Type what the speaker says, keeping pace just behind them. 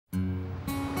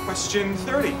Question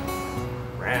 30.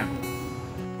 RAM.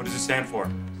 What does it stand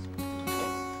for?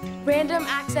 Random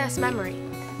access memory.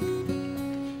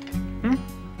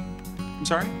 I'm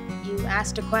sorry? You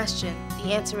asked a question.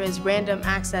 The answer is random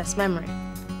access memory.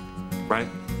 Right.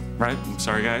 I'm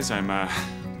sorry, guys. I'm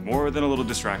more than a little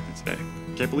distracted today.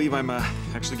 Can't believe I'm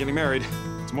actually getting married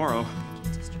tomorrow.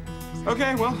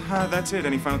 Okay, well, that's it.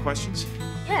 Any final questions?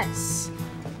 Yes.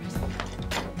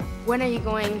 When are you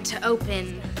going to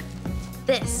open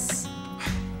this?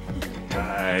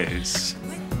 Guys.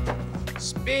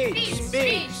 Speech.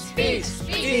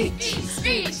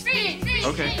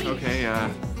 Okay,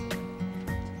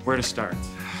 where to start?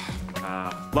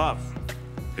 Love.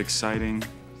 Exciting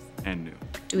and new.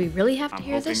 Do we really have to I'm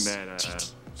hear hoping this?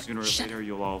 that sooner or later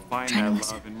you'll all find that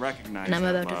love and recognize And I'm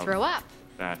that about to love, throw up.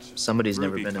 that Somebody's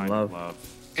never groovy been in kind of love.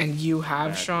 And you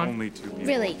have, that Sean? only two people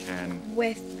Really? can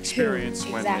With experience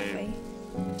who when exactly? they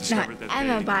discover Not that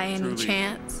Emma they by any truly...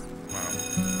 chance. Wow.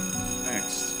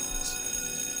 Thanks.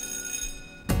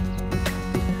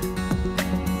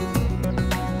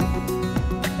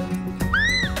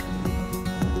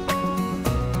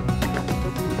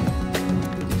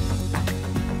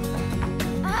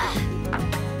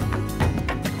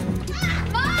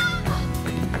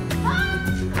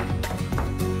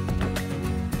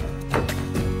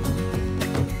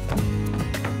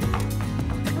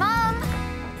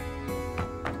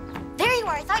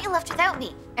 Without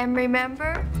me. And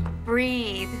remember,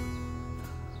 breathe.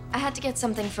 I had to get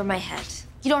something for my head.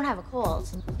 You don't have a cold.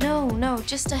 No,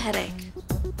 just a headache.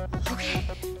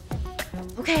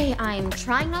 Okay, I'm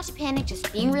trying not to panic,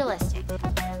 just being realistic.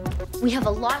 We have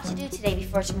a lot to do today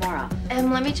before tomorrow.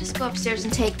 Let me just go upstairs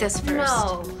and take this first.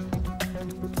 No.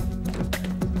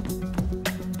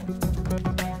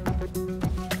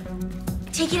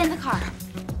 Take it in the car.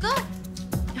 Go.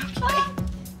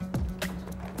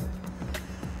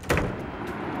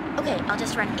 Okay, I'll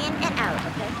just run in and out,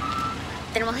 okay?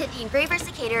 Then we'll hit the engraver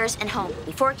cicators and home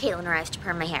before Caitlin arrives to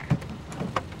perm my hair.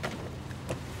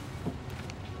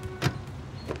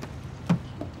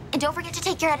 And don't forget to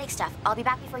take your headache stuff. I'll be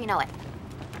back before you know it.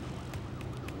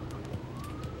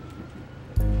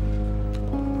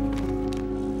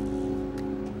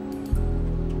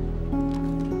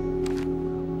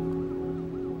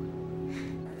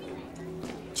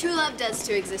 True love does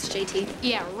too exist, JT.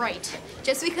 Yeah, right.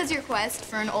 Just because your quest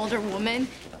for an older woman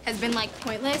has been, like,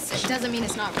 pointless, it doesn't mean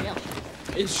it's not real.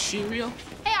 Is she real?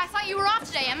 Hey, I thought you were off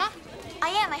today, Emma. I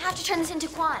am. I have to turn this into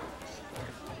Kwan.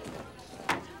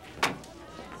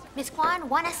 Miss Kwan,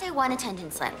 1 essay, 1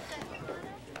 attendance slip.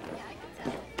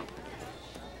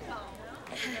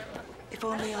 If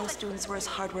only all students were as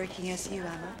hardworking as you,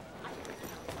 Emma.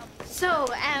 So,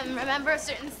 remember a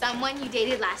certain someone you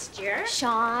dated last year?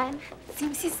 Sean.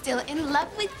 Seems he's still in love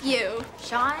with you.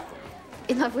 Sean?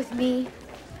 In love with me?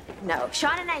 No,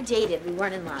 Sean and I dated. We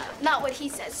weren't in love. Not what he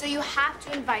says, so you have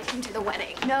to invite him to the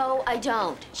wedding. No, I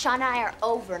don't. Sean and I are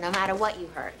over no matter what you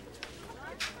heard.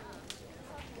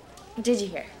 Did you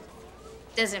hear?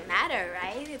 Doesn't matter,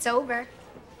 right? It's over.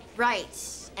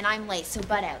 Right. And I'm late, so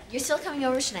butt out. You're still coming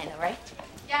over tonight, though, right?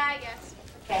 Yeah, I guess.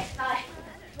 Okay, bye.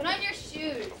 Put on your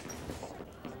shoes.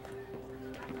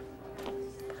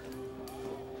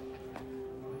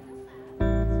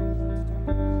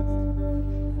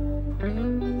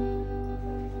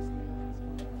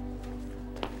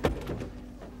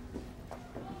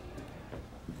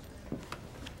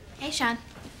 Hey, Sean.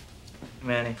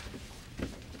 Manny.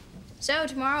 So,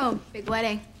 tomorrow, big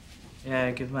wedding. Yeah,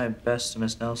 I give my best to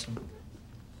Miss Nelson.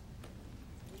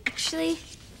 Actually,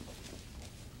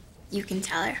 you can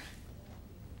tell her.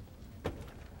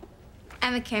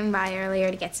 Emma came by earlier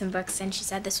to get some books, and she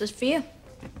said this was for you.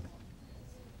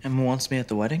 Emma wants me at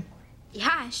the wedding?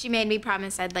 Yeah, she made me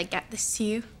promise I'd, like, get this to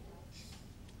you.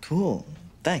 Cool.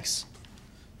 Thanks.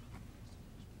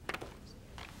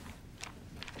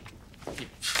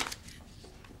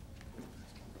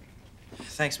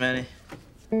 Thanks, Manny.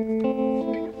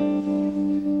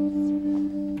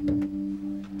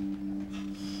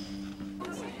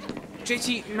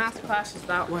 JT, math class is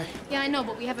that way. Yeah, I know,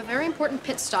 but we have a very important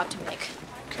pit stop to make.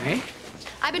 Okay.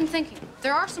 I've been thinking,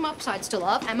 there are some upsides to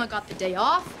love. Emma got the day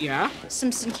off. Yeah?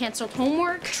 Simpson canceled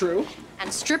homework. True.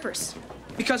 And strippers.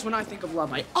 Because when I think of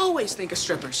love, I always think of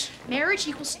strippers. Marriage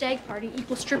equals stag party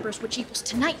equals strippers, which equals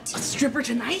tonight. A stripper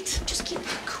tonight? Just keep it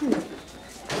cool.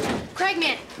 Craig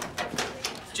Manning.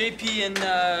 JP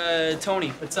and Tony,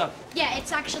 what's up? Yeah,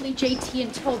 it's actually JT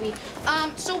and Toby.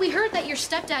 So we heard that your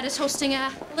stepdad is hosting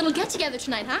a little get-together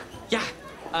tonight, huh?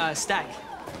 Yeah, stag.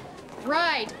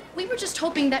 Right. We were just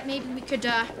hoping that maybe we could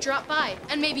drop by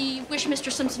and maybe wish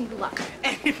Mr. Simpson good luck.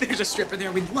 And if there's a stripper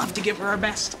there, we'd love to give her our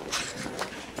best.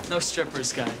 No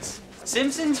strippers, guys.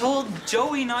 Simpson told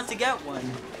Joey not to get one.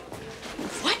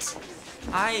 What?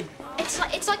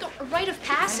 It's like a rite of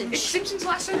passage. It's Simpson's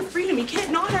last night of freedom. He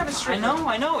can't not have a stripper.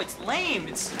 I know. It's lame.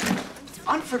 It's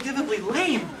unforgivably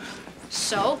lame.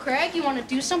 So, Craig, you want to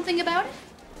do something about it?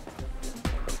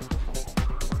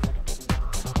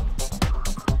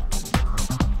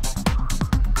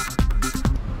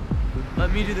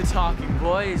 Let me do the talking,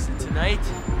 boys. And tonight,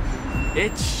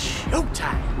 it's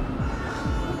showtime.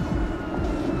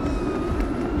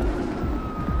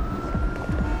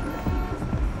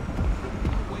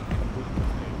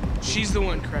 She's the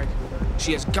one, Craig.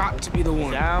 She has got to be the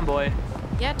one. Down, boy.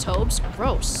 Yeah, Tobes,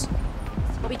 gross.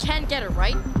 But we can get her,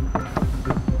 right?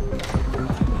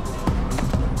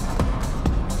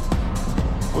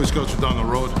 Always goes down the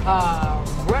road.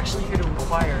 We're actually here to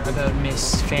inquire about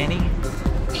Miss Fanny.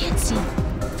 Fancy.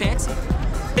 Fancy?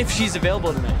 If she's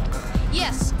available tonight.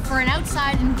 Yes, for an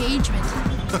outside engagement.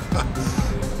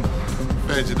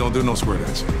 Fancy don't do no square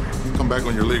dancing. Come back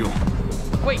when you're legal.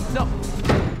 Wait, no.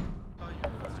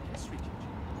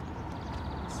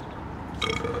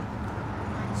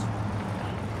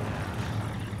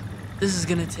 This is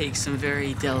gonna take some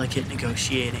very delicate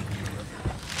negotiating.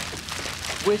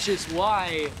 Which is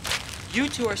why you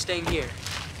two are staying here.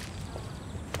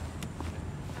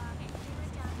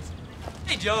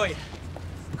 Hey, Joey.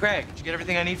 Craig, did you get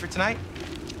everything I need for tonight?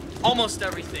 Almost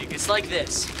everything. It's like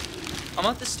this. I'm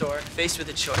at the store, faced with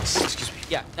a choice. Excuse me.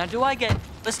 Yeah, now do I get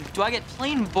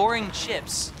plain boring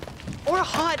chips or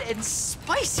hot and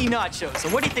spicy nachos? So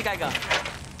what do you think I got?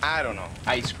 I don't know.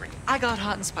 Ice cream. I got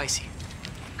hot and spicy.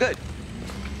 Good.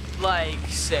 Like,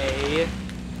 say,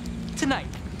 tonight.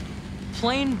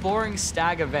 Plain boring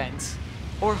stag event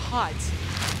or hot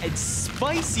and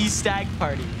spicy stag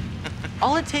party.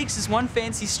 All it takes is one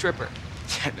fancy stripper.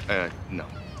 No.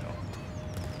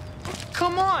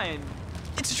 Come on.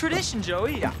 It's a tradition,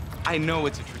 Joey. Yeah, I know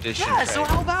it's a tradition. Yeah, so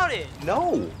Craig. how about it?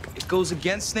 No, it goes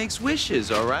against Snake's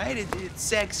wishes, all right?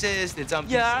 It's sexist, it's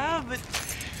Yeah, but...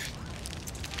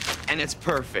 And it's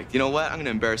perfect. You know what? I'm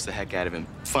gonna embarrass the heck out of him.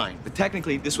 Fine, but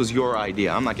technically, this was your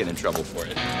idea. I'm not getting in trouble for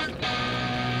it.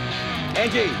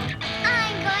 Angie!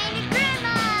 I'm going to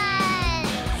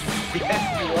Grandma's!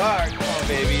 Yes, you are. Come on,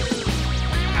 baby.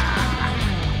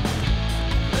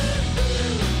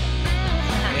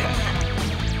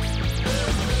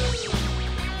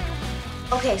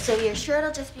 Okay, so you're sure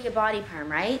it'll just be a body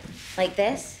perm, right? Like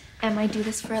this? And I do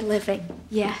this for a living.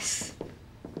 Yes.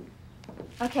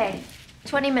 Okay,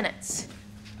 20 minutes.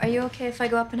 Are you okay if I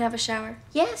go up and have a shower?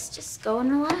 Yes, just go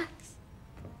and relax.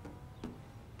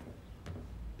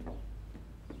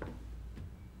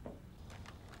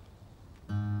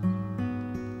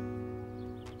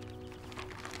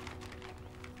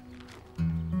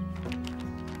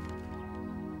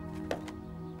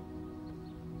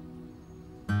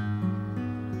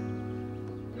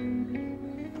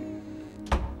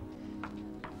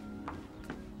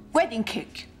 Wedding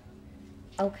cake.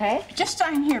 Okay. Just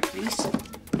sign here, please.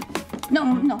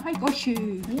 No, I got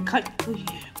you.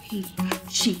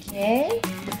 She. Okay.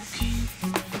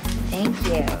 Thank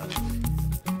you.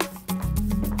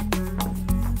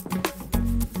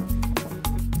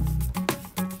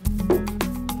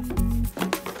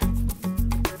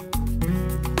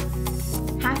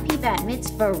 Happy bat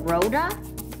mitzvah, Rhoda?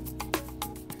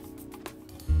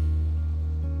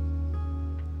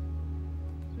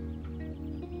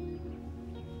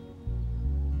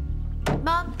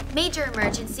 Mom, major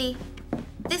emergency.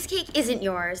 This cake isn't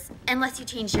yours, unless you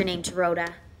changed your name to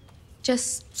Rhoda.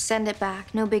 Just send it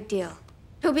back. No big deal.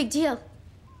 No big deal.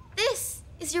 This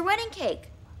is your wedding cake.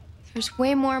 There's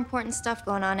way more important stuff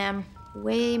going on, Em.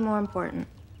 Way more important.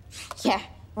 Yeah,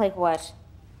 like what?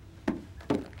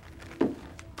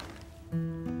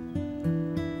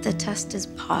 The test is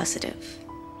positive.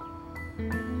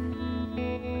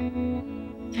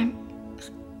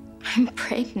 I'm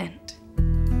pregnant.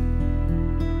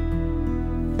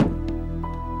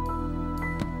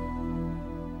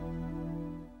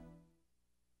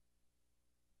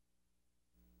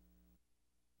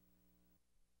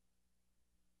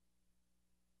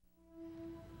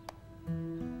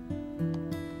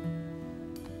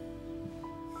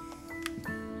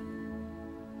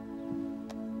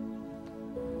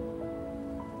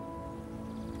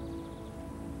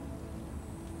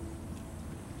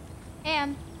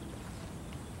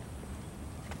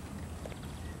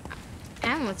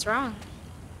 Anne, what's wrong?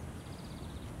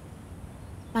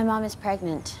 My mom is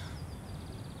pregnant.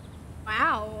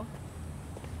 Wow.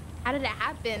 How did it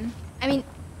happen? I mean,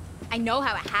 I know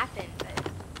how it happened,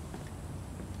 but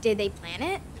did they plan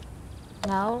it?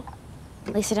 No,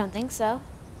 at least I don't think so.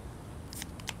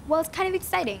 Well, it's kind of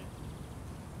exciting.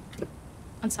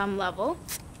 on some level.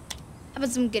 How about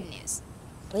some good news?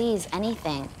 Please,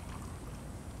 anything.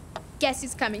 Guess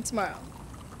who's coming tomorrow?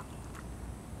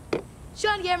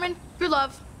 Sean Cameron, your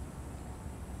love.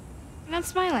 You're not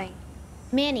smiling.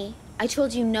 Manny, I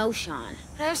told you no, Sean.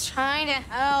 I was trying to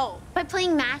help. By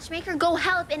playing matchmaker, go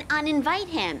help and uninvite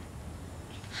him.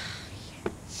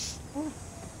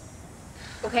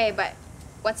 Okay, but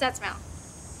what's that smell?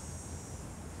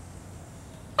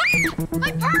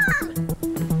 My perm!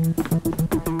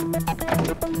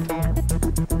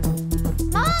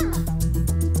 Mom!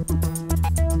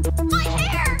 My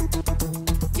hair!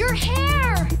 Your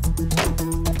hair!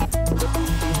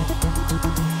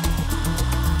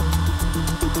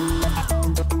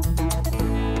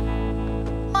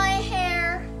 My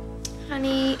hair.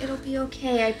 Honey, it'll be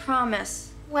okay, I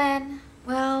promise. When?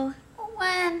 Well,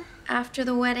 when? After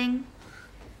the wedding.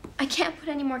 I can't put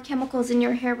any more chemicals in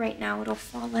your hair right now. It'll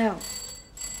fall out.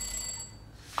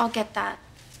 I'll get that.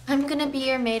 I'm gonna be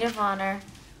your maid of honor.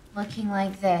 Looking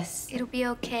like this. It'll be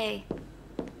okay.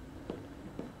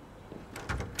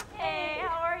 Hey,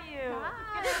 how are you?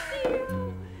 Hi. Good to see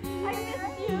you. I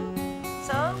missed you.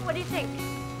 So, what do you think?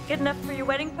 Good enough for your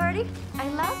wedding party? I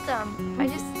love them. I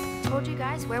just told you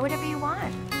guys, wear whatever you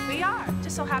want. We are.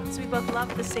 Just so happens we both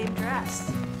love the same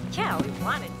dress. Yeah, we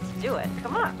wanted to do it.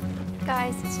 Come on.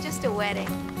 Guys, it's just a wedding.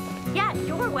 Yeah,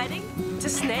 your wedding. To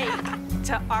Snake.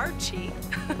 To Archie.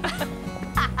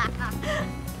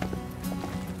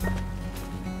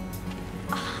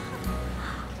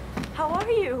 How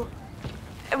are you?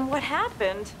 And what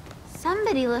happened?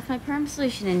 Somebody left my perm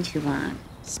solution in too long.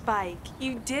 Spike,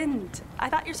 you didn't. I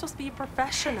thought you're supposed to be a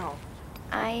professional.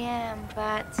 I am,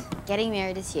 but... Getting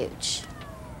married is huge.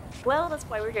 Well, that's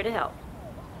why we're here to help.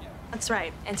 That's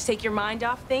right. And to take your mind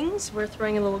off things, we're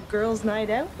throwing a little girls' night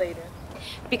out later.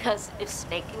 Because if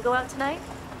Snake can go out tonight,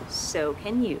 so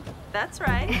can you. That's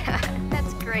right.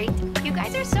 That's great. You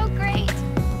guys are so great.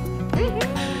 It's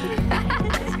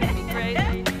gonna be great.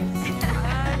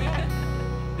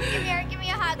 Come here, give me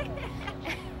a hug.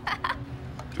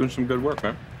 Doing some good work,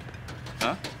 man.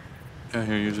 Huh? Yeah,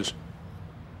 here, use this.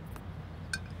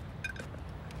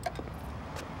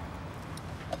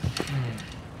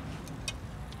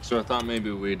 So I thought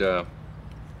maybe we'd get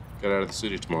out of the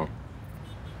city tomorrow.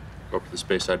 Go up to the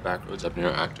Speyside back roads up near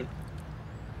Acton.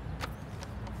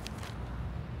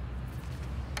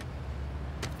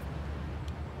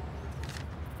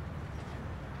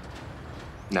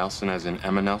 Nelson as in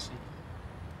Emma Nelson?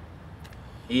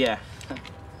 Yeah.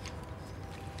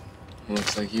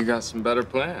 Looks like you got some better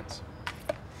plans.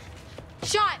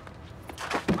 Sean!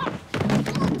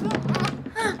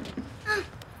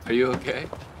 Are you okay?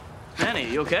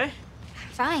 Manny, you okay?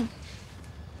 Fine.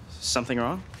 Something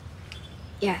wrong?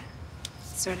 Yeah,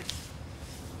 sort of.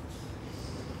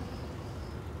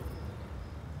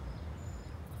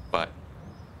 But.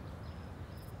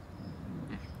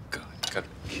 God, you gotta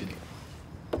be kidding.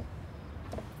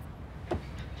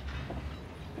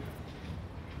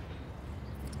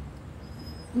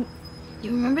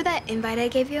 You remember that invite I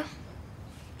gave you?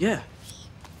 Yeah.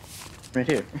 Right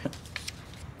here.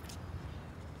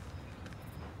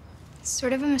 It's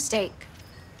sort of a mistake.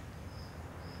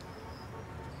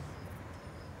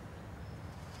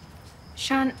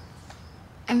 Sean,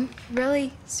 I'm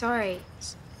really sorry.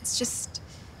 It's just...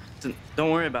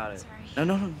 Don't worry about it. Sorry.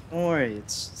 No, don't worry.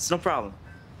 It's no problem.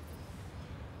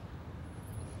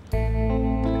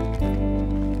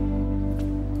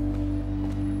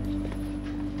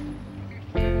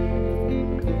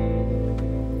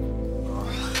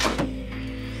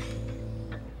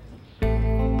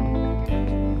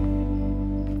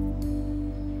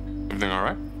 Everything all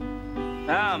right?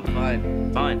 I'm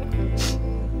fine.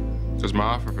 Because my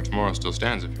offer for tomorrow still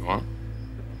stands if you want.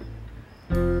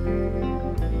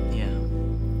 Yeah.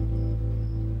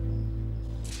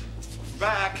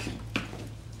 Back.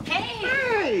 Hey!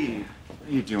 Hey! How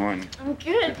you doing? I'm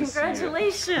good. Good to see you.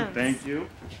 Congratulations. Thank you.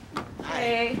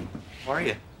 Hey. How are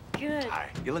you? Good. Hi.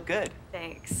 You look good.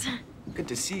 Thanks. Good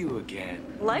to see you again.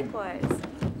 Likewise.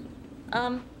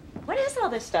 What is all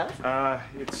this stuff?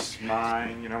 It's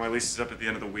mine. You know, my lease is up at the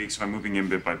end of the week, so I'm moving in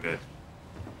bit by bit.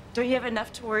 Don't you have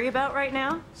enough to worry about right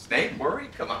now? Snake, worry?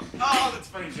 Come on. Oh, that's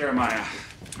funny, Jeremiah.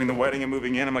 Between the wedding and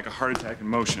moving in, I'm like a heart attack in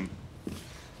motion.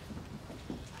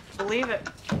 Believe it.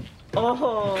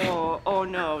 Oh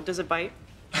no. Does it bite?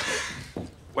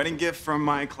 Wedding gift from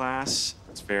my class.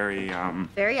 It's very,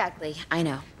 Very ugly, I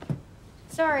know.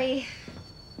 Sorry.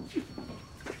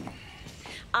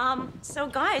 So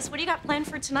guys, what do you got planned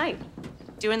for tonight?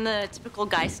 Doing the typical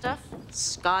guy stuff?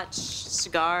 Scotch,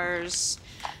 cigars,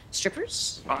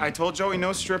 strippers? I told Joey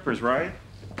no strippers, right?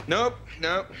 Nope.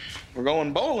 We're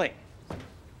going bowling.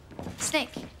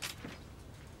 Snake.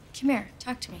 Come here,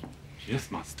 talk to me.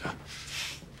 Yes, master.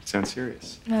 Sounds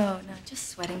serious. No, just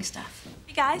sweating stuff.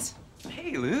 Hey, guys.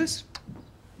 Hey, Luz.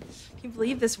 Can you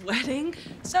believe this wedding?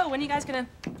 So, when are you guys gonna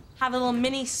have a little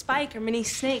mini Spike or mini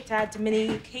Snake to add to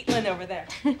mini Caitlin over there?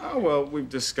 Oh, well, we've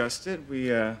discussed it. We,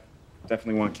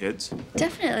 definitely want kids.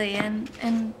 Definitely,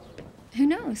 and who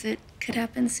knows? It could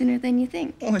happen sooner than you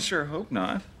think. Well, I sure hope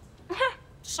not.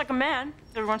 Just like a man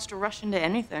that wants to rush into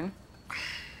anything.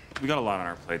 We got a lot on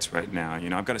our plates right now. You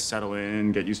know, I've got to settle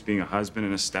in, get used to being a husband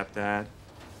and a stepdad.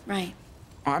 Right.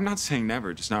 Oh, I'm not saying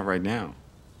never, just not right now.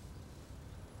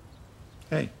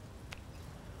 Hey,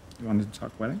 you wanted to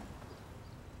talk wedding?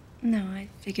 No, I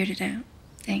figured it out.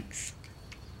 Thanks.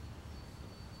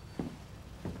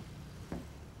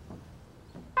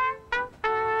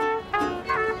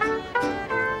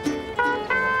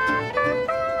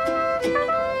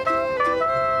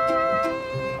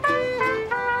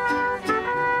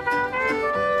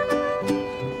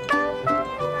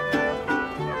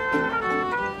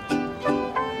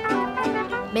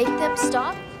 Make them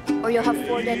stop, or you'll have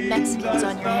 4 dead Mexicans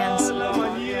on your hands.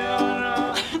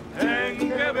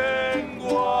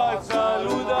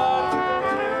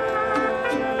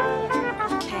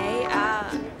 Okay,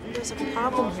 there's a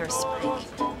problem here, Spike.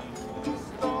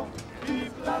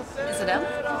 Is it him?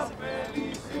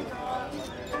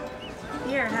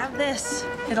 Here, have this.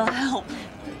 It'll help.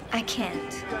 I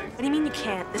can't. What do you mean you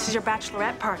can't? This is your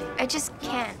bachelorette party. I just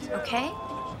can't, okay?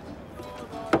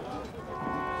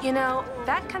 You know,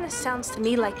 that kind of sounds to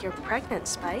me like you're pregnant,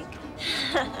 Spike.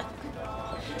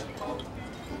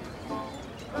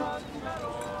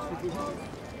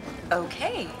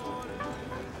 Okay.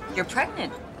 You're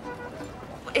pregnant.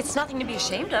 It's nothing to be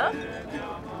ashamed of.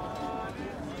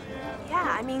 Yeah,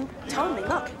 I mean, totally.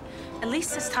 Look, at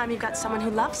least this time you've got someone who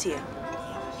loves you.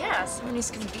 Yeah, someone who's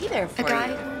gonna be there for A you. guy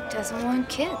who doesn't want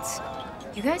kids.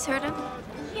 You guys heard him?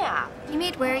 Yeah. He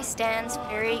made where he stands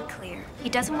very clear. He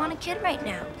doesn't want a kid right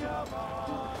now.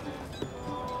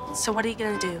 So what are you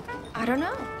gonna do? I don't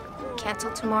know.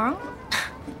 Cancel tomorrow?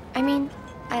 I mean,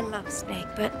 I love Snake,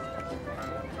 but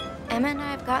Emma and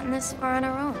I have gotten this far on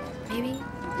our own. Maybe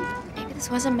this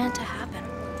wasn't meant to happen.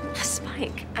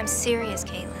 Spike. I'm serious,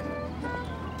 Caitlin.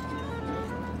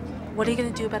 What are you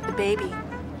gonna do about the baby?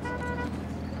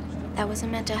 That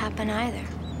wasn't meant to happen either.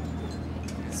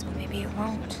 So maybe it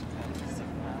won't.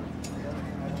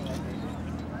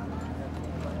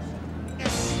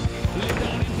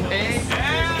 Hey,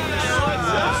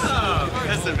 what's up?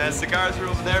 Listen, man, cigars are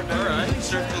over there. All right.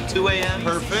 Served till 2 a.m.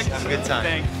 Perfect. Have a good time.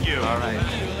 Thank you. All right.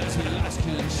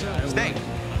 Stay.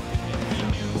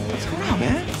 What's going on,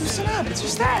 man? Loosen up. It's your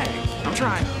stag. I'm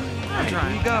trying. I'm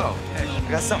trying. Here you go.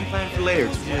 I got something planned for later.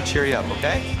 It's going to cheer you up,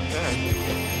 okay?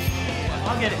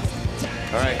 I'll get it.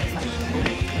 All right.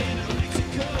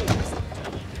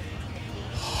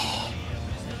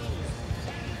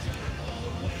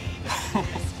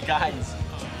 Guys,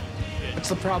 what's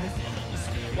the problem?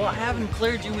 Well, I haven't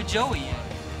cleared you with Joey yet.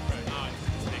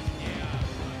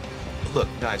 Look,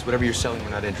 guys, whatever you're selling,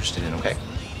 we're not interested in, okay?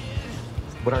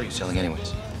 What are you selling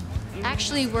anyways?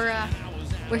 Actually, we're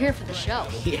here for the show.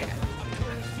 Yeah.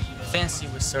 Fancy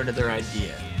was sort of their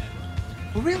idea.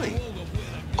 Oh, really?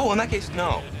 Oh, in that case,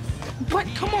 no. What?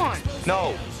 Come on.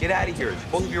 No, get out of here.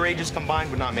 Both of your ages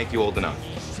combined would not make you old enough.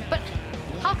 But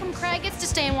how come Craig gets to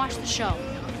stay and watch the show?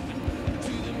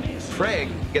 Craig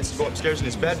gets to go upstairs in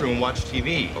his bedroom and watch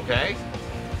TV, okay?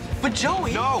 But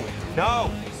Joey... No, no,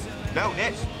 no,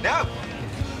 Nick, no!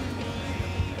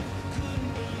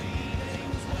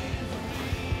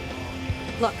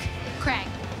 Look, Craig,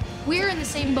 we're in the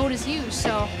same boat as you,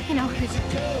 so, you know.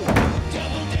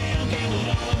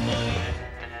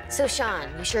 So, Sean,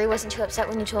 you sure he wasn't too upset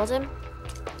when you told him?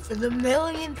 For the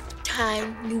millionth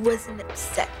time, he wasn't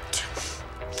upset.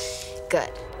 Good.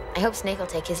 I hope Snake will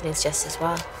take his news just as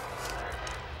well.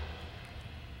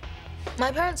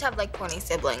 My parents have like 20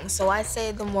 siblings, so I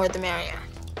say the more the merrier.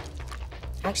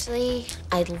 Actually,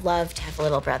 I'd love to have a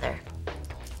little brother.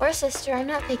 Or a sister, I'm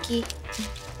not picky.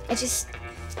 I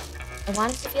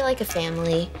want it to feel like a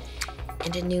family,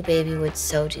 and a new baby would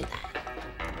so do that.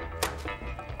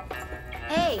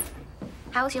 Hey,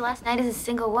 how was your last night as a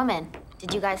single woman?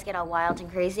 Did you guys get all wild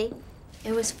and crazy?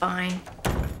 It was fine.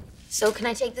 So can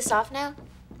I take this off now?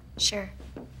 Sure.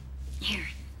 Here.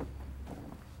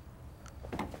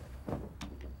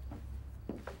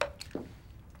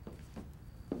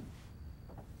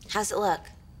 How's it look?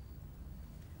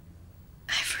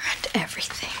 I've ruined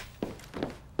everything.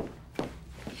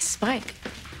 Spike.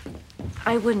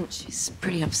 I wouldn't. She's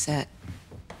pretty upset.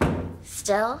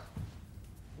 Still?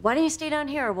 Why don't you stay down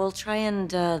here? We'll try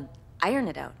and iron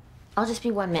it out. I'll just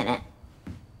be 1 minute.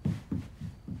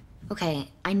 Okay,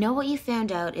 I know what you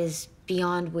found out is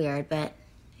beyond weird, but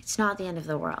it's not the end of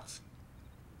the world.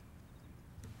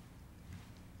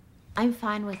 I'm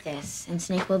fine with this, and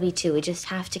Snake will be too. We just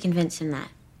have to convince him that.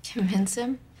 Convince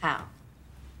him? How?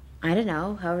 I don't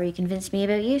know, however you convinced me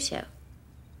about you two.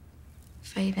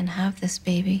 If I even have this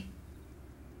baby.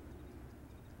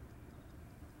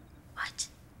 What?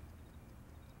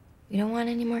 We don't want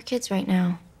any more kids right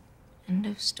now. End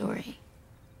of story.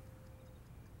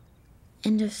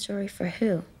 End of story for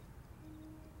who?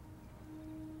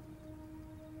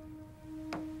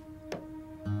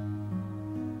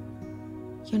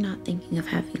 You're not thinking of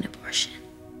having an abortion.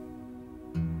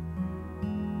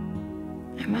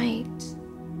 I might.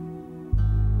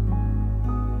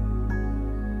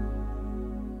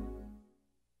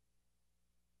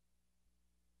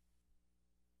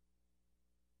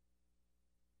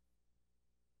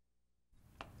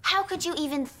 How could you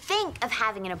even think of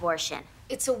having an abortion?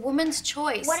 It's a woman's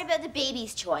choice. What about the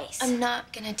baby's choice? I'm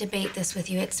not gonna debate this with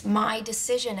you. It's my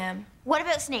decision, Em. What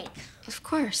about Snake? Of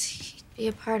course, he'd be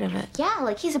a part of it. Yeah,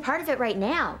 like he's a part of it right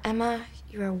now. Emma,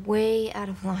 you are way out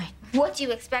of line. What do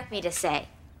you expect me to say?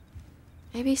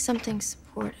 Maybe something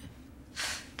supportive.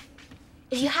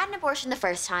 If you had an abortion the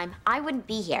first time, I wouldn't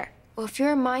be here. Well, if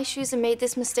you're in my shoes and made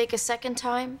this mistake a second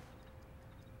time...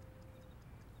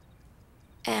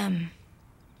 Em.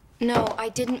 No, I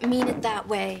didn't mean it that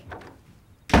way.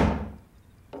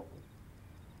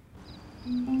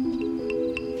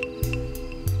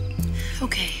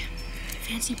 Okay.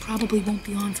 Fancy probably won't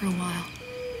be on for a while,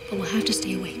 but we'll have to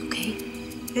stay awake, okay?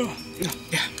 Yeah.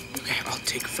 Okay, I'll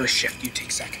take first shift, you take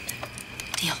second.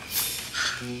 Deal.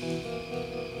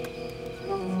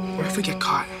 What if we get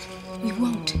caught? We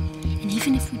won't. And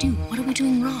even if we do, what are we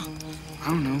doing wrong? I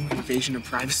don't know, invasion of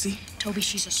privacy? Toby,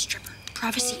 she's a stripper.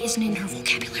 Privacy isn't in her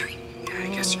vocabulary. Yeah, I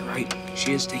guess you're right.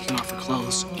 She is taking off her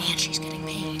clothes. And she's getting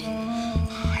paid.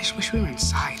 I just wish we were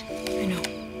inside. I know.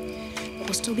 But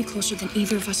we'll still be closer than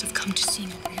either of us have come to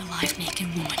seeing a real live naked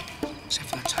woman. Except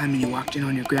for the time when you walked in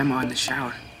on your grandma in the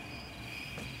shower.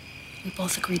 We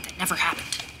both agreed that never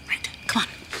happened. Right? Come on.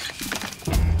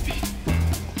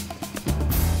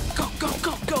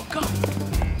 Go.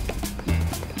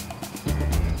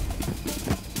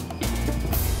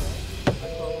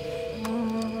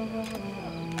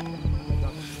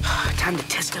 Time to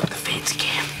test out the fancy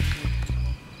cam.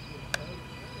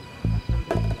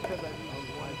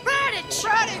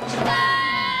 Shut it!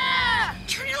 Ah!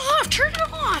 Turn it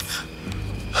off!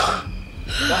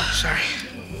 Oh, sorry.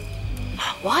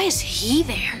 Why is he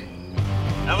there?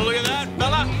 Have a look at that,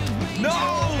 fella. No!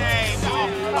 Hey, no,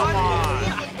 come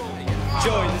on.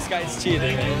 Joey, this guy's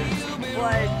cheating.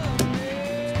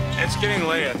 It's getting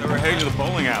late. I thought we were heading to the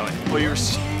bowling alley. Well, you were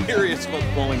serious about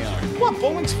the bowling alley. What?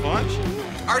 Bowling's fun.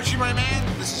 Archie, my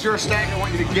man, this is your stag. I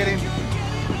want you to get in.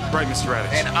 Right, Mr.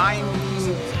 Raditz. And I'm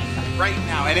right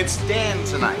now, and it's Dan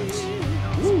tonight.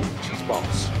 Woo, she's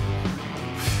boss.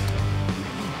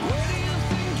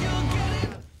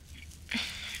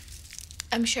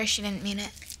 I'm sure she didn't mean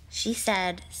it. She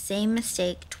said same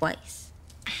mistake twice.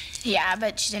 Yeah,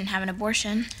 but she didn't have an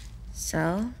abortion.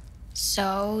 So?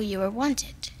 So you were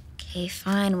wanted. Okay,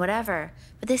 fine, whatever.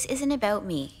 But this isn't about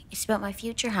me. It's about my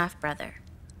future half-brother.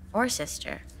 Or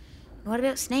sister. And what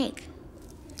about Snake?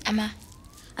 Emma.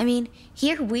 I mean,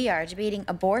 here we are debating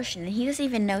abortion, and he doesn't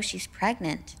even know she's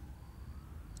pregnant.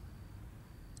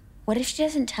 What if she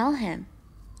doesn't tell him?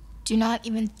 Do not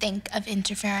even think of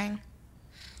interfering.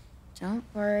 Don't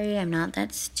worry, I'm not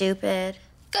that stupid.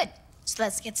 Good. So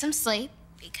let's get some sleep,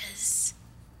 because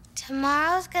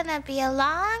tomorrow's gonna be a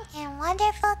long and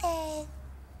wonderful day.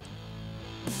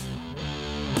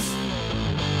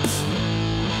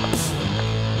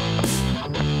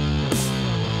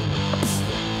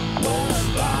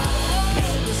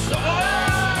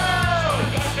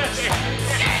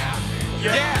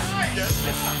 Yeah!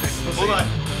 Hold on.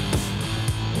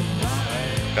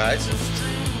 Guys, the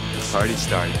party's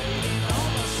starting.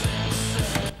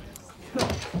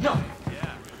 No.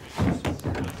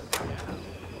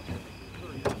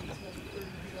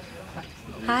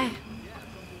 Hi.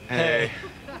 Hey.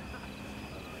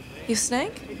 You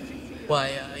Snake?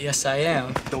 Why, yes, I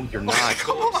am. No, you're not.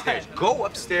 Go upstairs. Go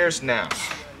upstairs now.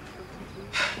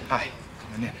 Hi.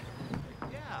 Come on in.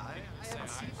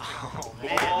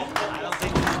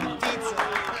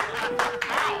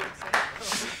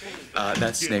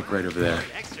 That's Snake right over there.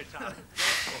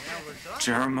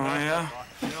 Jeremiah.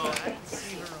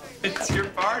 It's your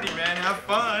party, man. Have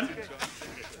fun.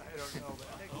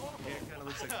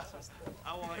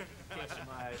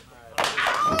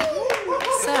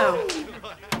 So,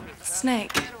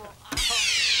 Snake.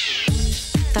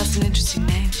 That's an interesting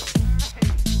name.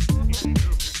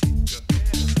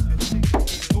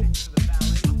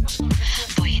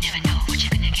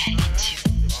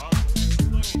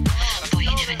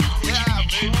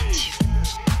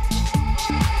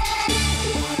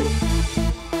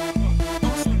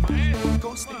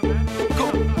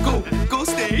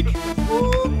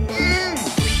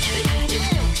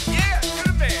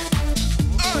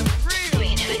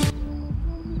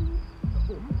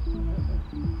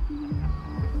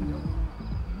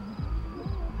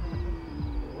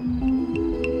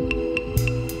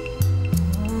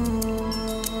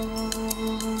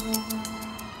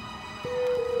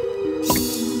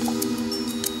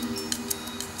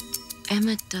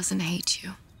 doesn't hate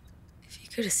you. If you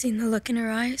could have seen the look in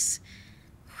her eyes,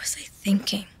 what was I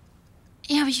thinking?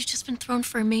 Yeah, but you've just been thrown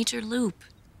for a major loop.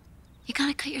 You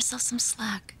gotta cut yourself some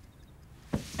slack.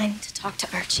 I need to talk to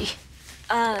Archie.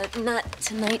 Not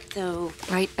tonight, though.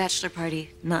 Right? Bachelor party.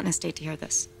 Not in a state to hear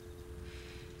this.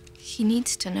 He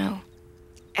needs to know.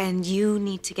 And you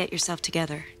need to get yourself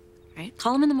together, right?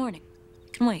 Call him in the morning.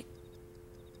 I can wait.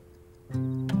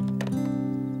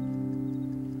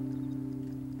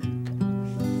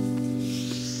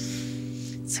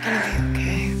 It's gonna be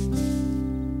okay.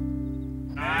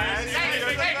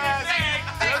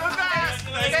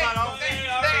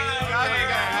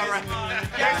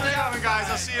 Guys,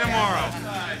 I'll see you tomorrow.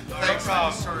 Thanks,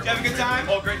 Did you have a good time?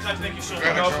 Oh, great time. Thank you so much.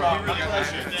 No problem. My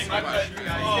pleasure. My pleasure,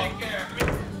 guys. Take care.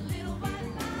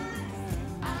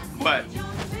 What?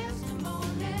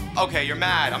 Okay, you're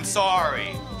mad. I'm sorry.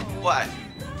 What?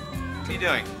 What are you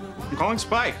doing? I'm calling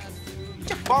Spike. Did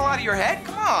you fall out of your head?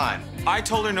 Come on. I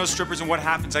told her no strippers, and what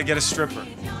happens? I get a stripper.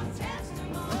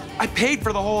 I paid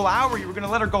for the whole hour. You were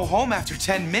gonna let her go home after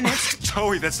 10 minutes.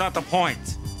 Joey, that's not the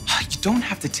point. You don't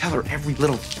have to tell her every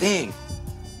little thing.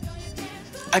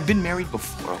 I've been married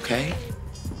before, okay?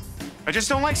 I just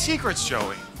don't like secrets,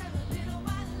 Joey.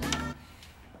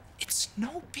 It's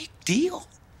no big deal.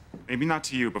 Maybe not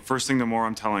to you, but first thing tomorrow,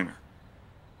 I'm telling her.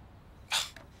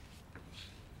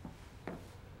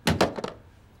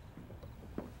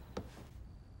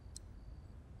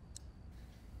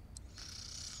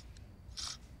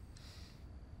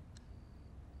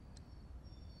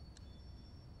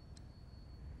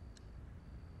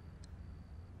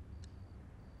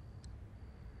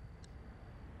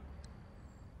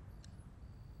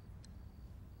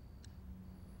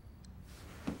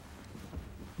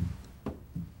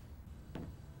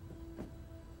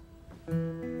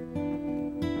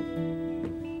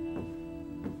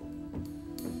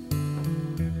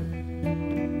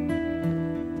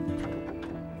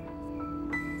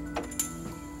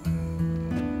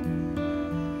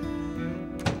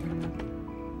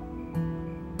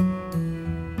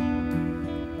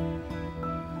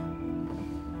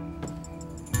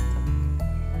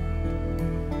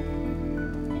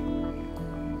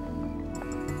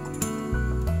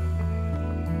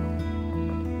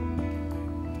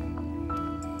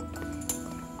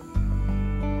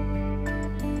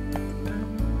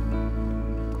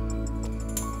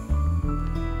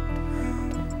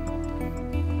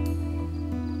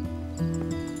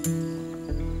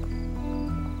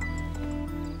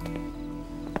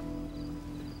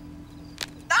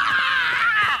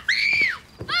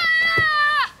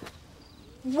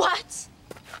 What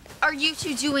are you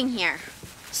two doing here?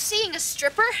 Seeing a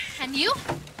stripper, and you?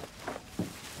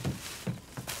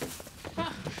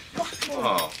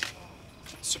 Oh.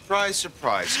 Surprise,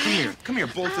 surprise. Come here. Come here,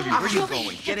 both of you. Where are you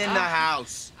going? Get in the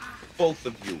house. Both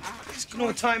of you. You know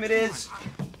what time it is?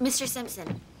 Mr.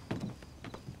 Simpson,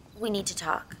 we need to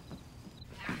talk.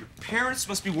 Your parents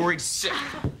must be worried sick.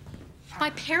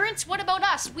 My parents? What about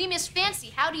us? We miss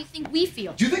Fancy. How do you think we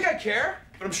feel? Do you think I care?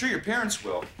 But I'm sure your parents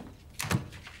will.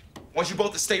 I want you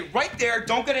both to stay right there.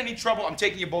 Don't get in any trouble. I'm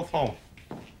taking you both home.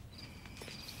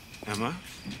 Emma?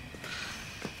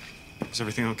 Is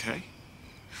everything okay?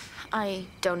 I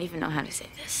don't even know how to say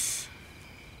this.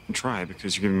 Try,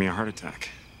 because you're giving me a heart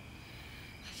attack.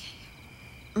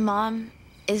 Mom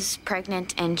is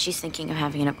pregnant and she's thinking of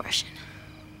having an abortion.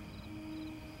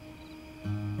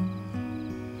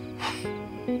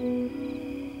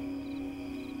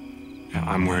 Yeah,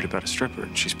 I'm worried about a stripper,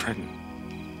 and she's pregnant.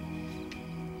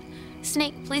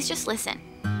 Snake, please just listen.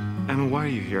 Emma, why are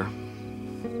you here?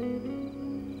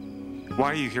 Why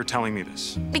are you here telling me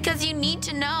this? Because you need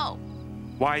to know.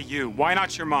 Why you? Why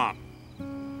not your mom?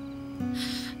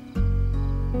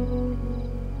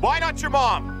 Why not your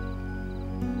mom?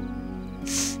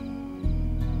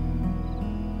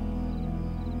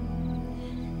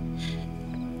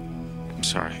 I'm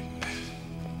sorry.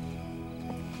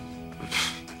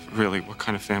 Really, what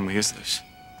kind of family is this?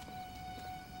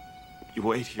 You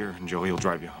wait here and Joey will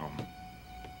drive you home.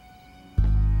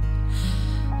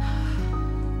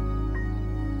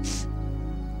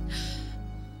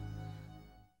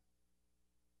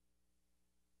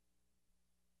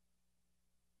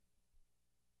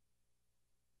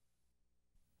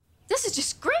 This is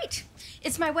just great.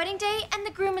 It's my wedding day and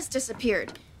the groom has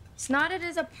disappeared. He's not at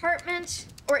his apartment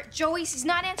or at Joey's. He's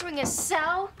not answering his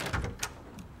cell.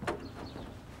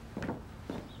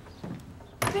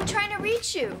 I've been trying to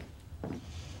reach you.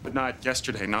 But not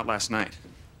yesterday, not last night.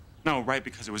 No, right,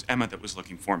 because it was Emma that was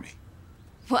looking for me.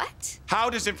 What? How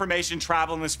does information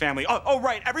travel in this family? Oh,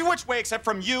 right, every which way except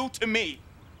from you to me.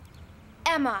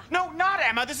 Emma. No, not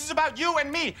Emma. This is about you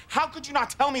and me. How could you not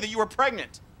tell me that you were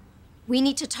pregnant? We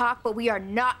need to talk, but we are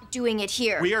not doing it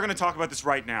here. We are going to talk about this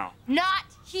right now. Not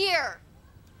here!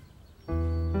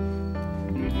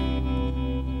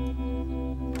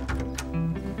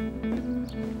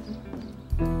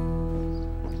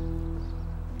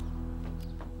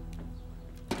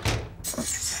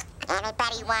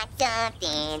 Everybody wants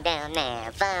something, they'll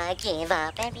never give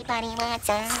up. Everybody wants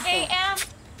something. Hey, Em.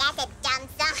 That's a dumb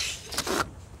song.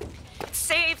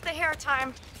 Save the hair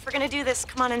time. If we're gonna do this,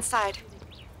 come on inside.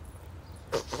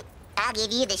 I'll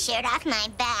give you the shirt off my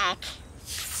back.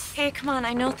 Hey, come on.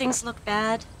 I know things look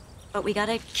bad, but we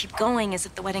gotta keep going as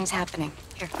if the wedding's happening.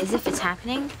 Here. As if it's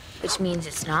happening, which means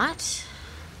it's not.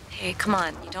 Hey, come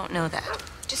on. You don't know that.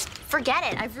 Just forget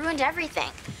it. I've ruined everything.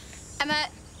 Emma,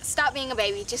 stop being a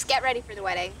baby. Just get ready for the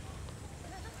wedding.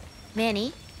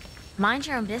 Manny, mind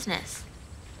your own business.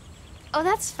 Oh,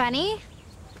 that's funny.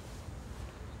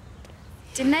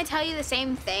 Didn't I tell you the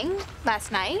same thing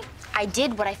last night? I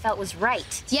did what I felt was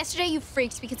right. Yesterday you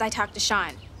freaked because I talked to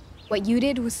Sean. What you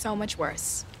did was so much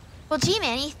worse. Well, gee,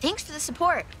 Manny, thanks for the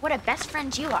support. What a best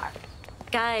friend you are.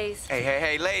 Guys.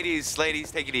 Hey, ladies,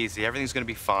 take it easy. Everything's gonna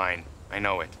be fine. I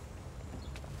know it.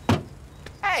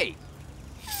 Hey!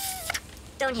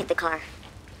 Don't hit the car.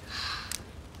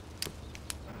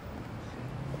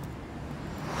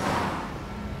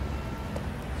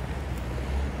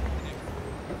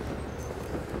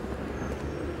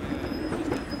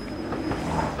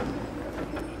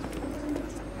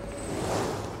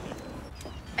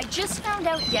 I just found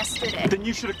out yesterday. Then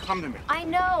you should have come to me. I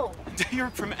know. To hear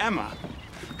it from Emma.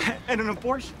 And an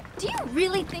abortion. Do you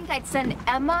really think I'd send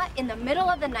Emma in the middle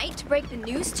of the night to break the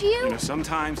news to you? You know,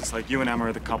 sometimes it's like you and Emma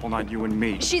are the couple, not you and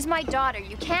me. She's my daughter.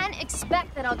 You can't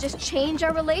expect that I'll just change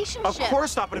our relationship. Of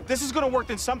course not, but if this is gonna work,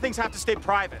 then some things have to stay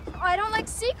private. I don't like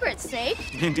secrets, Snake.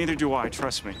 Neither do I,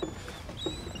 trust me.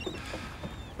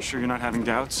 Sure you're not having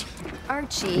doubts?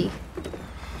 Archie,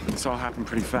 This all happened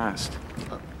pretty fast.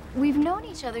 we've known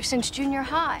each other since junior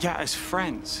high. Yeah, as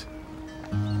friends.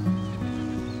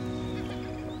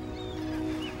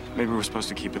 Maybe we're supposed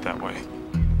to keep it that way.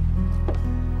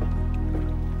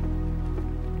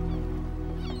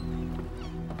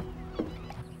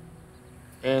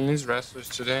 And these wrestlers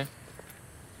today?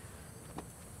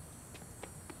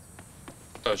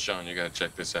 Oh, Sean, you gotta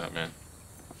check this out, man.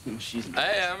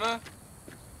 Hey, Emma.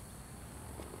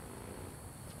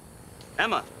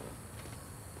 Emma.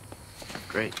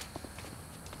 Great.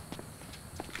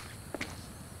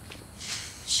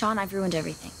 Sean, I've ruined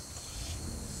everything.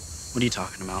 What are you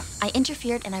talking about? I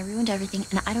interfered and I ruined everything,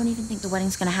 and I don't even think the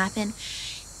wedding's gonna happen,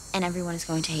 and everyone is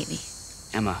going to hate me.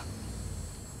 Emma,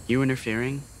 you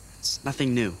interfering? It's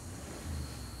nothing new.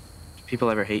 Do people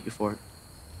ever hate you for it?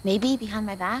 Maybe behind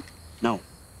my back? No.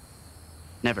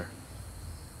 Never.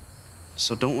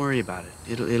 So don't worry about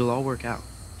it. It'll all work out.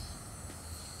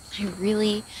 I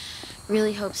really,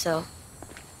 really hope so.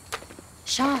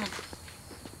 Sean.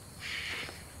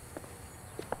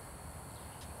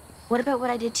 What about what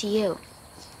I did to you?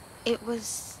 It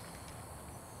was...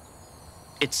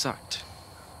 It sucked.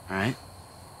 All right?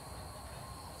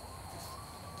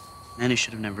 Nanny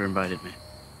should have never invited me.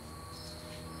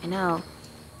 I know.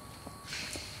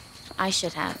 I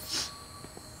should have.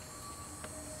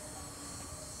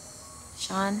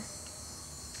 Sean,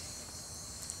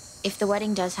 if the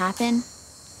wedding does happen,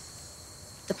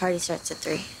 the party starts at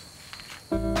 3.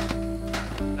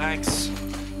 Thanks.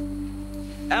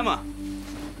 Emma!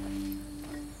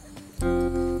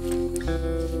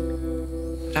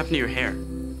 What happened to your hair?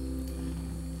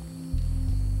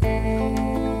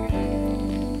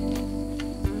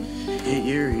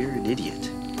 You're an idiot.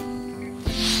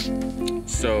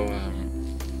 So,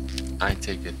 I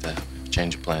take it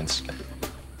change of plans today.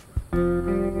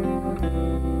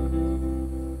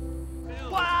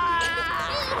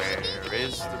 Where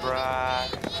is the bride?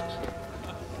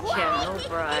 Yeah, no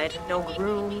bride, no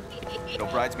groom. No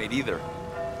bridesmaid either.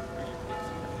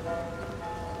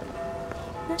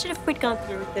 Imagine if we'd gone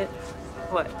through with it.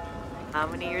 What? How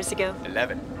many years ago?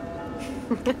 11.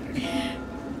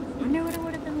 Wonder what it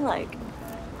would have been like.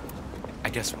 I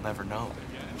guess we'll never know.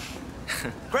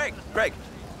 Greg,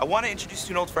 I want to introduce you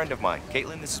to an old friend of mine.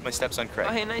 Caitlin, this is my stepson, Craig.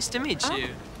 Oh, hey, nice to meet you.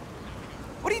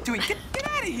 What are you doing? Get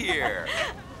out of here.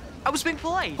 I was being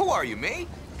polite. Who are you, me?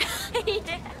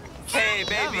 Yeah. Hey,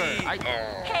 baby.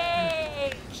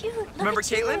 Hey, cute. Look Remember at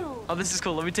Caitlin? you. Oh, this is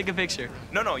cool. Let me take a picture.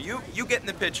 No, you get in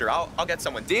the picture. I'll get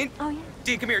someone. Dean? Oh, yeah.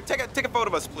 Dean, come here. Take a photo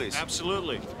of us, please.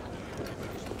 Absolutely.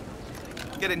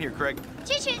 Get in here, Craig.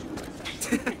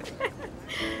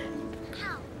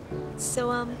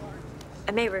 So,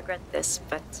 I may regret this,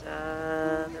 but,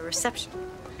 the reception.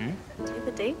 Hmm? Do you have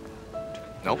a date?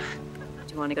 Nope.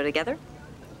 Do you want to go together?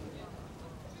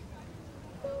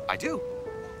 I do.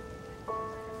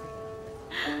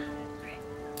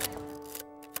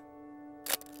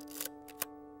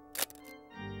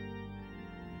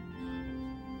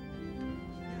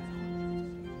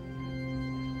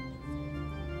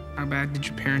 How bad did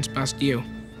your parents bust you?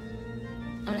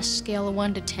 On a scale of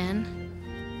 1 to 10,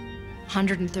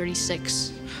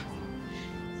 136.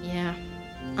 Yeah,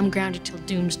 I'm grounded till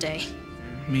doomsday.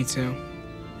 Me too.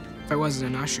 If I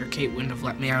wasn't an usher, Kate wouldn't have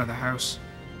let me out of the house.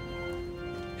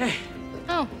 Hey.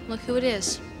 Oh, look who it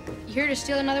is. You here to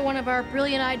steal another one of our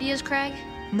brilliant ideas, Craig?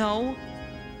 No.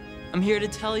 I'm here to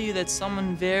tell you that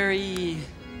someone very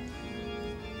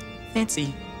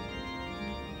fancy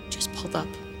just pulled up.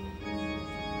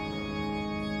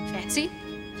 Fancy?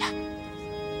 Yeah.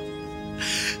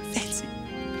 Fancy.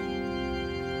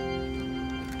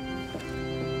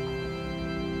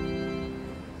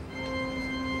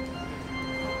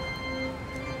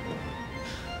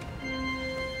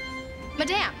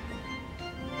 Madame,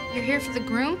 you're here for the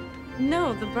groom?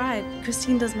 No, the bride.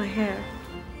 Christine does my hair.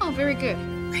 Oh, very good.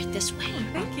 Right this way.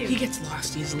 Thank you. He gets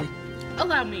lost easily.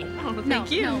 Allow me. Oh, thank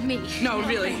you. No, me. No,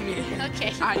 really, me.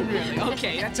 Okay. I really.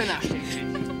 Okay, that's enough.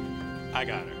 I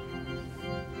got her.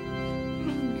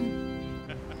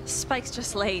 Spike's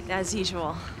just late, as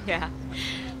usual. Yeah,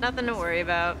 nothing to worry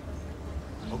about.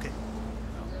 Okay.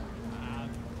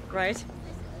 Right?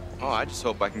 Oh, I just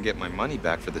hope I can get my money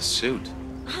back for the suit.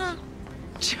 Huh?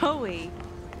 Joey.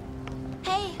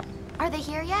 Hey, are they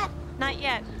here yet? Not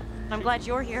yet. I'm glad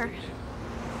you're here.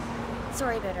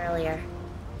 Sorry a bit earlier.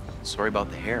 Sorry about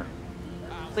the hair.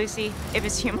 Lucy, if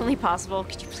it's humanly possible,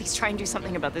 could you please try and do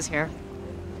something about this hair?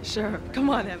 Sure. Come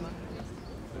on, Emma.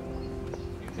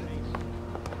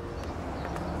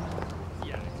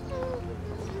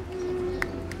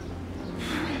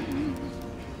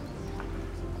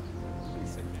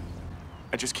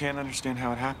 I just can't understand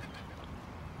how it happened.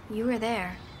 You were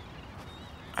there.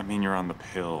 I mean, you're on the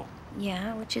pill.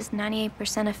 Yeah, which is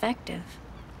 98% effective.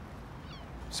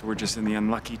 So we're just in the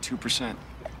unlucky 2%.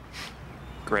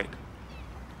 Great.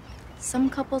 Some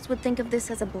couples would think of this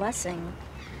as a blessing.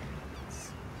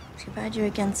 It's too bad you're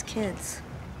against kids.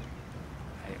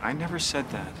 Hey, I never said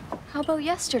that. How about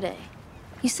yesterday?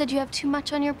 You said you have too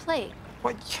much on your plate.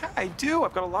 Well, yeah, I do.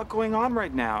 I've got a lot going on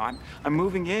right now. I'm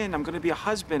moving in. I'm going to be a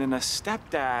husband and a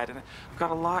stepdad, and I've got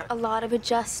a lot. A lot of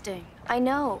adjusting. I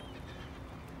know.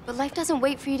 But life doesn't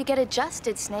wait for you to get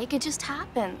adjusted, Snake. It just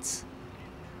happens.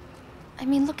 I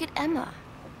mean, look at Emma.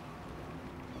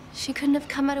 She couldn't have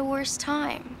come at a worse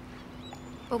time.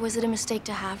 But was it a mistake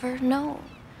to have her? No.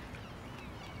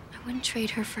 I wouldn't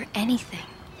trade her for anything.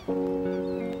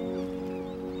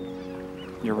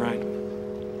 You're right.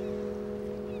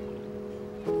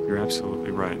 You're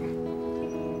absolutely right.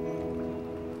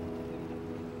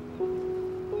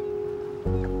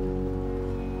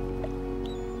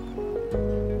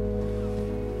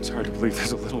 It's hard to believe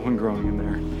there's a little one growing in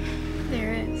there.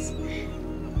 There is.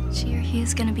 She or he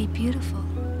is gonna be beautiful.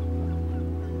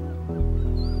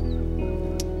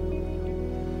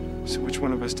 So which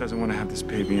one of us doesn't want to have this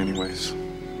baby anyways?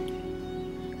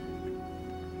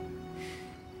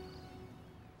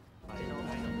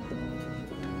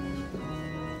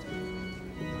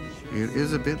 It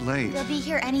is a bit late. They'll be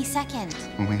here any second.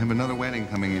 And we have another wedding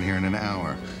coming in here in an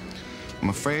hour. I'm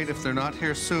afraid if they're not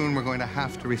here soon, we're going to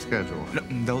have to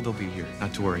reschedule. No, they'll be here.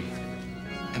 Not to worry.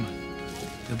 Emma,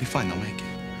 they'll be fine. They'll make it.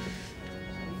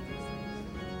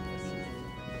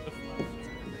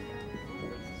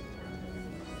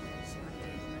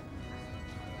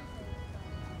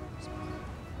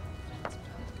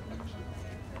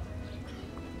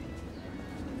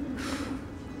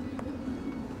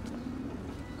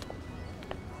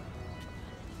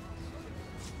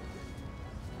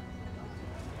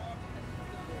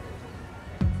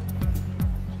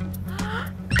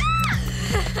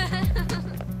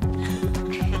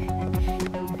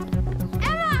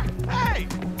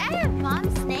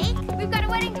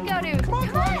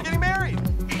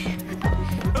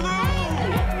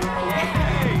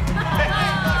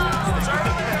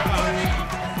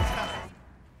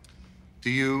 Do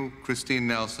you, Christine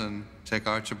Nelson, take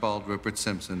Archibald Rupert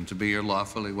Simpson to be your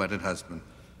lawfully wedded husband?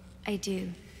 I do.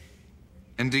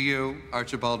 And do you,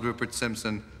 Archibald Rupert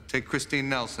Simpson, take Christine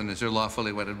Nelson as your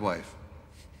lawfully wedded wife?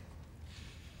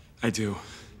 I do.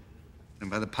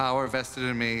 And by the power vested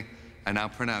in me, I now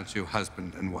pronounce you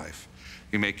husband and wife.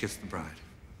 You may kiss the bride.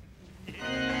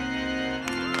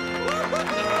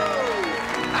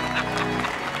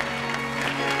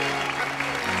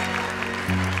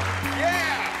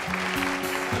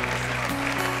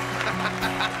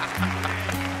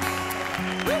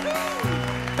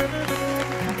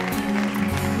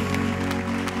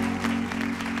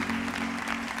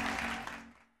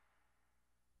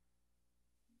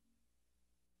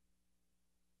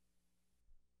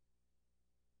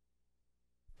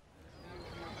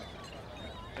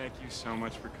 Thank you so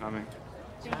much for coming.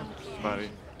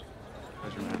 Buddy.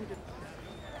 Pleasure, man.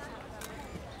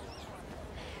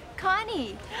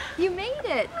 Connie, you made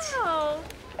it. Oh,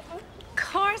 of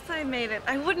course I made it.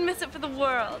 I wouldn't miss it for the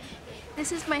world.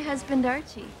 This is my husband,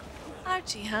 Archie.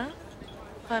 Archie, huh?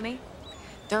 Funny.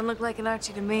 Don't look like an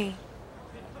Archie to me.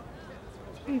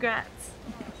 Congrats.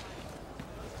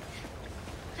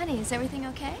 Honey, is everything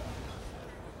okay?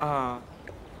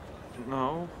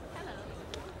 No.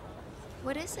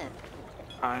 What is it?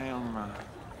 I am,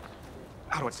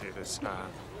 how do I say this?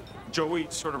 Joey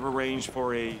sort of arranged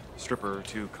for a stripper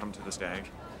to come to the stag.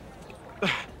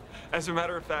 As a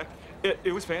matter of fact,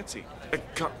 it was fancy.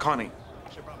 Connie.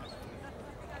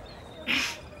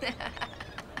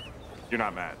 You're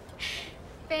not mad.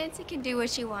 Fancy can do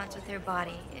what she wants with her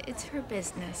body. It's her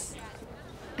business.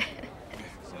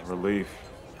 Relief.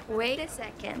 Wait a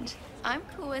second. I'm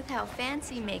cool with how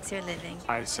Fancy makes her living.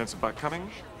 I sense a butt coming.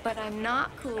 But I'm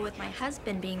not cool with my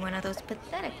husband being one of those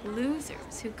pathetic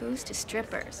losers who goes to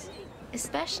strippers.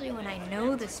 Especially when I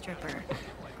know the stripper.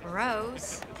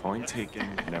 Gross. Point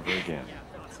taken, never again.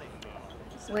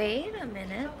 Wait a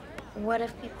minute. What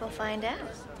if people find out?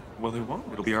 Well, they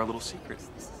won't. It'll be our little secret.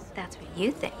 That's what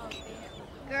you think.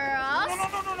 Girls.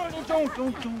 No,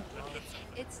 don't.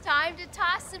 It's time to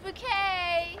toss the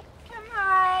bouquet. Come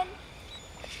on.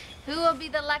 Who will be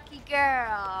the lucky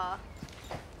girl?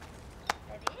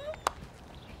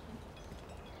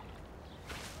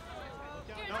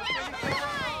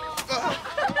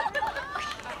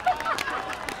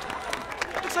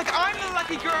 It's like I'm the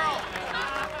lucky girl.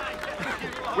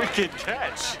 Wicked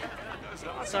catch.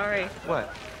 Sorry.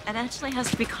 What? It actually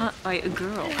has to be caught by a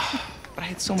girl. But I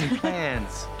had so many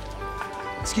plans.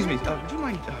 Excuse me, do you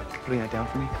mind putting that down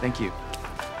for me? Thank you.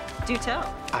 Do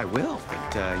tell. I will,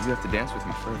 but you have to dance with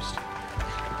me first.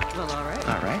 Well, all right.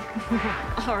 All right.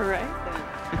 All right,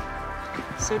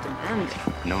 then. So demanding.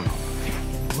 No.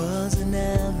 It was an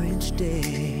average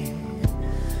day,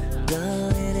 dull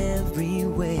in every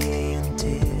way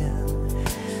until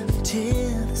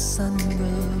the sun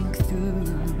broke through.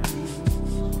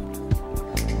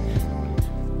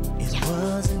 It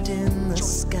wasn't in the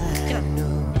sky, no.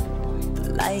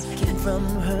 The light came from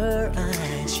her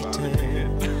eyes. She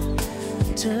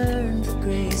turned the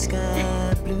gray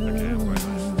sky blue.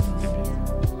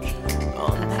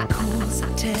 On that cool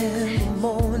September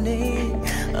morning,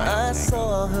 I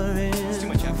saw her in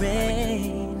the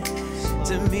rain.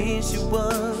 To me, she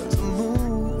was a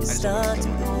movie star to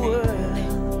the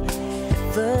world.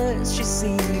 At first, she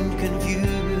seemed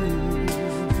confused.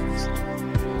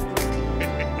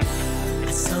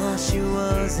 I saw she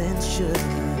wasn't sure.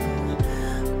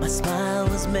 My smile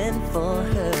was meant for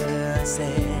her. I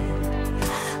said,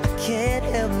 I can't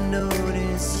help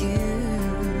notice you.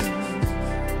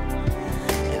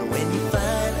 And when you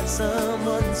find out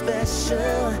someone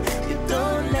special, you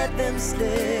don't let them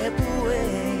slip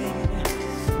away.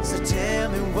 So tell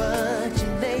me what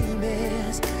your name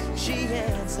is. She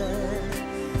answered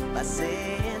by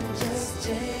saying just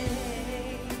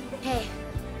Jane. Hey.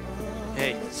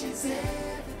 Hey.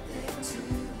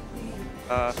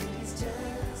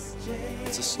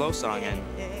 It's a slow song and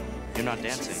you're not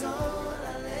dancing.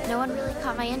 No one really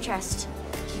caught my interest.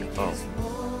 Oh.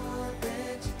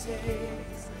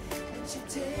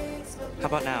 How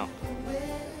about now?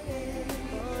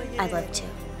 I'd love to.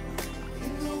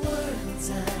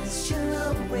 She'll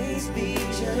always be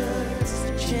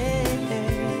just Jane.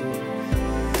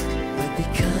 But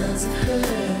because of her,